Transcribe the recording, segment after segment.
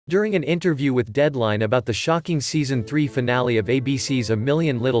During an interview with Deadline about the shocking Season 3 finale of ABC's A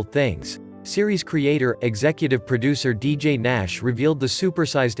Million Little Things, series creator, executive producer DJ Nash revealed the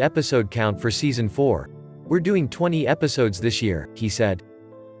supersized episode count for Season 4. "We're doing 20 episodes this year," he said.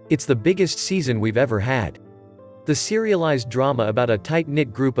 "It's the biggest season we've ever had." The serialized drama about a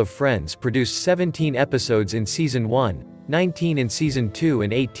tight-knit group of friends produced 17 episodes in Season 1, 19 in Season 2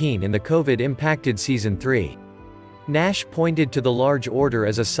 and 18 in the COVID-impacted Season 3. Nash pointed to the large order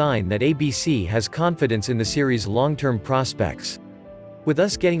as a sign that ABC has confidence in the series' long-term prospects. "With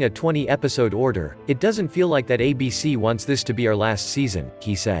us getting a 20-episode order, it doesn't feel like that ABC wants this to be our last season,"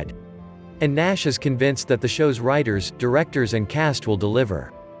 he said. And Nash is convinced that the show's writers, directors and cast will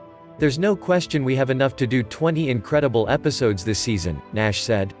deliver. "There's no question we have enough to do 20 incredible episodes this season," Nash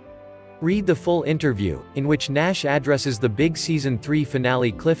said. Read the full interview, in which Nash addresses the big Season 3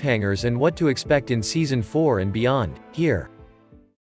 finale cliffhangers and what to expect in Season 4 and beyond, here.